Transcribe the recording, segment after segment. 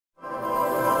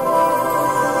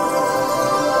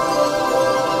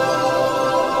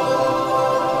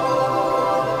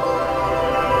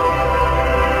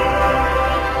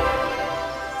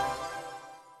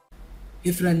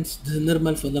Hey friends, this is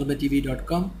Nirmal from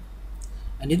NirmalTV.com,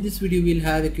 and in this video we'll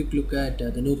have a quick look at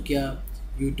the Nokia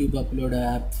YouTube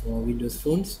Uploader app for Windows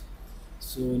phones.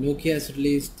 So Nokia has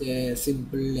released a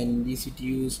simple and easy to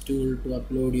use tool to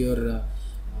upload your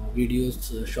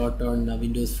videos shot on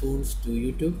Windows phones to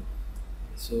YouTube.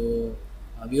 So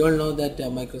we all know that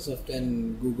Microsoft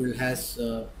and Google has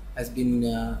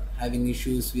been having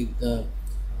issues with the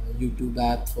YouTube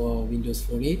app for Windows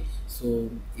Phone 8. So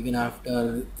even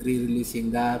after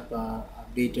re-releasing the app,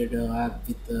 updated app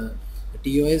with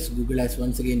TOS, Google has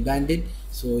once again banned it.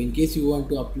 So in case you want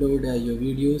to upload your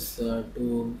videos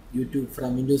to YouTube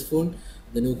from Windows Phone,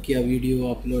 the Nokia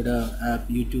Video Uploader app,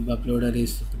 YouTube Uploader,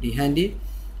 is pretty handy.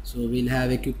 So we'll have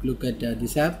a quick look at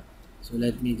this app. So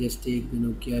let me just take the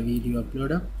Nokia Video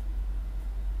Uploader.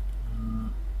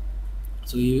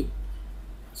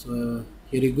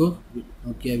 Here you go,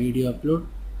 Nokia Video Upload.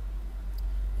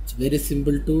 It's very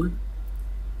simple tool.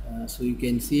 So you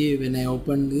can see when I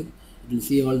open it,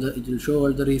 it will show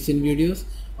all the recent videos,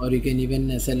 or you can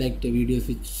even select videos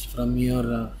which from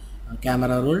your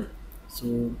camera roll.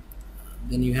 So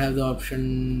then you have the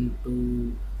option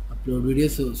to upload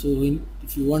videos.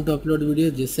 If you want to upload video,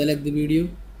 just select the video,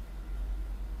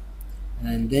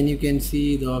 and then you can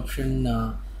see the option.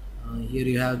 Here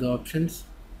you have the options.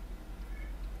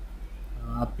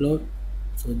 Upload.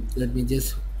 So let me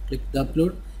just click the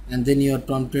upload, and then you are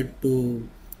prompted to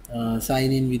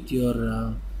sign in with your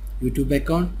YouTube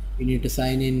account. You need to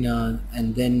sign in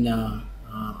and then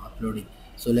uploading.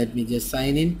 So let me just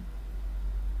sign in.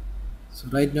 So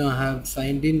right now I have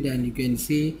signed in, and you can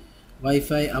see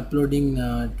Wi-Fi uploading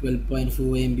 12.4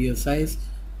 MB of size.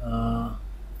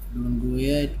 Don't go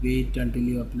yet, wait until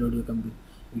you upload your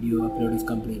video upload is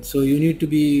complete. So you need to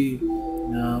be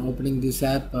opening this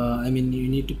app, you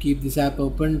need to keep this app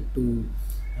open to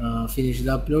finish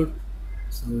the upload.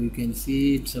 So you can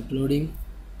see it's uploading.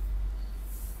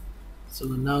 So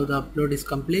now the upload is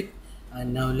complete,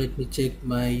 and now let me check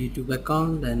my YouTube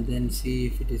account and then see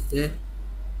if it is there.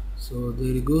 So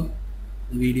there you go,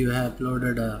 the video I have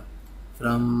uploaded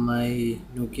from my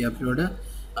Nokia Uploader.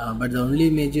 But the only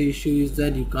major issue is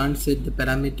that you can't set the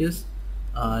parameters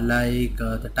like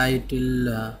the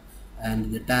title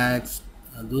and the tags.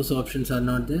 Those options are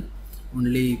not there.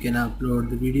 Only you can upload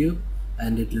the video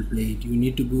and it will play it. You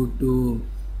need to go to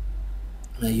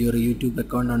your YouTube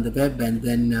account on the web and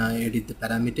then edit the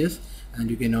parameters, and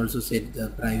you can also set the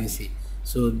privacy.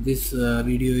 So this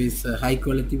video is a high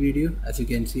quality video, as you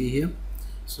can see here.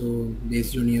 So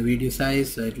based on your video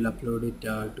size, it will upload it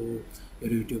to your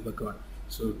YouTube account.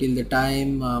 So till the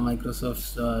time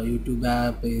Microsoft's YouTube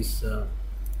app is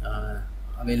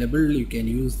available, you can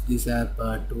use this app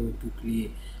to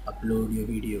quickly upload your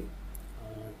video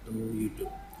to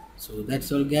YouTube. So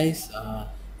that's all, guys.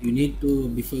 You need to,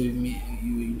 before you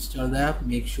install the app,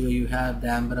 make sure you have the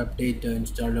Amber update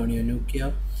installed on your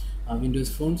Nokia Windows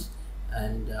phones,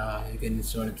 and you can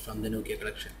install it from the Nokia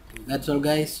collection. So that's all,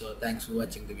 guys. So thanks for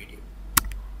watching the video.